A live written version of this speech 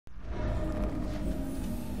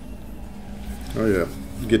Oh yeah,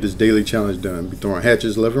 get this daily challenge done. Be throwing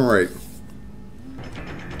hatches left and right.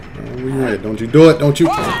 Where you at? Don't you do it? Don't you?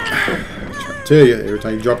 I'm trying to tell you, every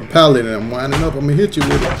time you drop a pallet and I'm winding up, I'm gonna hit you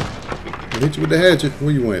with it. I'm gonna hit you with the hatchet.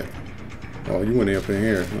 Where you went? Oh, you went up in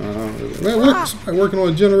here. Man, what? Somebody working on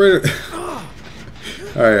a generator.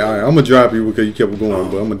 All right. I'm gonna drop you because you kept going,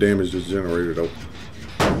 but I'm gonna damage this generator though.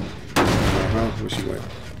 Where she went?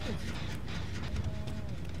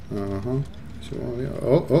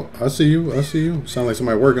 Oh, I see you. I see you. Sound like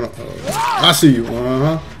somebody working on. I see you.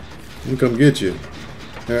 I'm gonna come get you.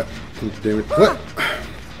 Yeah. Damn it. What?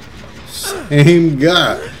 Same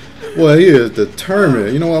guy. Well, he is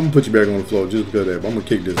determined. You know what? I'm gonna put you back on the floor just because of that. But I'm gonna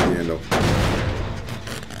kick this again though.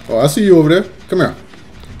 Oh, I see you over there. Come here.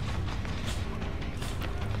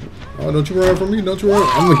 Oh, don't you run from me. Don't you run.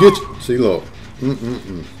 I'm gonna get you. See, look.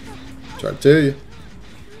 Try to tell you.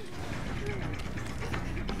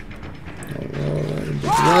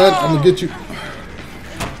 Right, I'm gonna get you.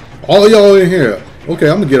 All y'all in here. Okay,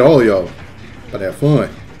 I'm gonna get all y'all. About to have fun.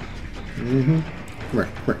 Come here.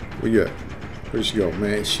 Where you at? Where'd she go?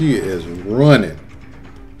 Man, she is running.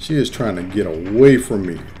 She is trying to get away from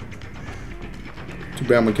me. Too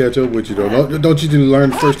bad I'm gonna catch up with you though. Don't you didn't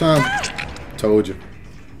learn the first time? Told you.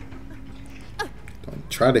 Don't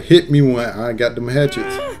try to hit me when I got them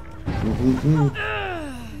hatchets.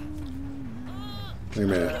 Hey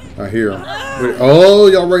man, I hear him. Wait, oh,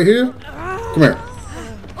 y'all right here? Come here.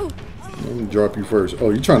 Let me drop you first.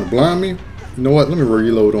 Oh, you trying to blind me? You know what? Let me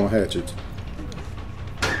reload on hatchets.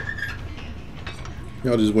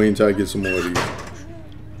 Y'all just wait until I get some more of these.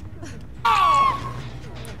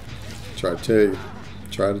 Try to tell you.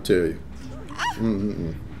 Try to tell you.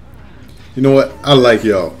 You know what? I like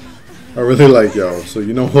y'all. I really like y'all. So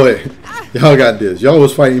you know what? Y'all got this. Y'all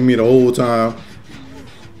was fighting me the whole time.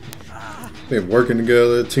 Been working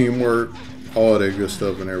together, teamwork, all that good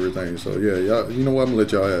stuff and everything. So yeah, y'all. You know what? I'm gonna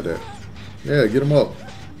let y'all have that. Yeah, get them up.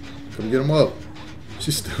 Come get them up.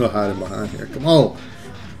 She's still hiding behind here. Come on.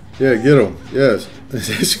 Yeah, get him. Yes.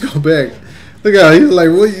 She go back. Look at her. He's like,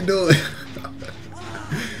 what are you doing?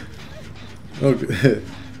 Okay.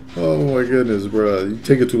 Oh my goodness, bro. You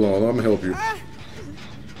take it too long. I'm gonna help you.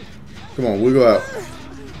 Come on, we'll go out.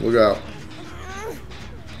 We'll go out.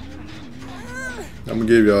 I'm gonna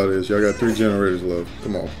give y'all this. Y'all got 3 generators left.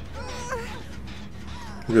 Come on.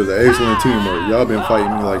 Because of excellent teamwork. Y'all been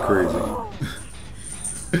fighting me like crazy.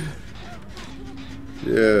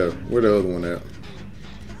 Yeah, where the other one at?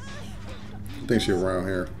 I think she's around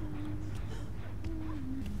here.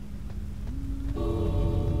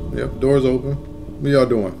 Yep, door's open. What y'all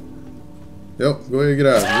doing? Yep, go ahead and get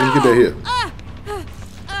out. Let me get that hit.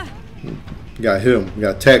 You gotta hit them. You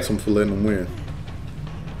gotta tax them for letting them win.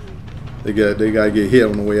 They gotta get hit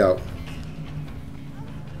on the way out.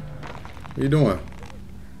 What you doing? What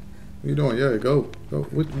you doing? Yeah, go.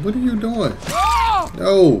 What are you doing?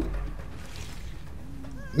 No.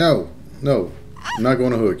 No. I'm not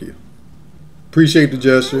gonna hook you. Appreciate the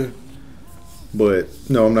gesture, but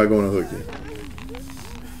no, I'm not gonna hook you.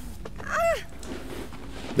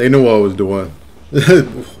 They know what I was doing.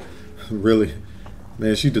 Really?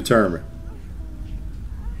 Man, she determined.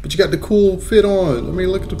 But you got the cool fit on. I mean,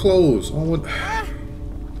 look at the clothes.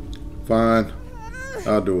 Fine.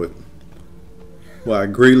 I'll do it. Well, I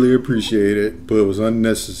greatly appreciate it, but it was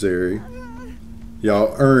unnecessary.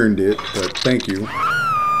 Y'all earned it, but thank you.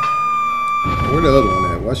 Where the other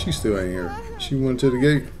one at? Why she still ain't here? She went to the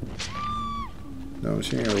gate? No,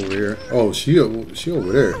 she ain't over here. Oh, she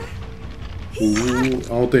over there. Ooh, I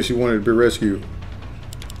don't think she wanted to be rescued.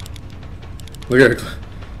 Look at her.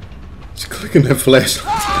 She's clicking that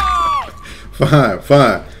flashlight.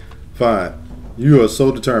 Fine. You are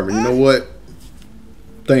so determined. You know what?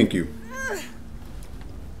 Thank you.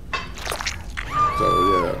 So,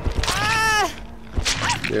 yeah.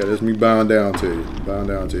 Yeah, that's me bowing down to you.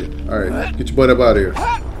 Alright, get your butt up out of here.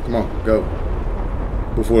 Come on, go.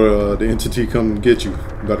 Before the entity come and get you.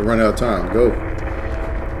 I'm about to run out of time. Go.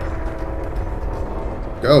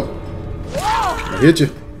 I hit you.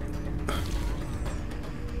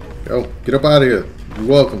 Go. Get up out of here. You're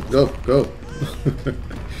welcome. Go.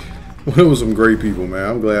 Well, it was some great people, man.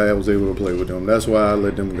 I'm glad I was able to play with them. That's why I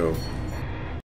let them go.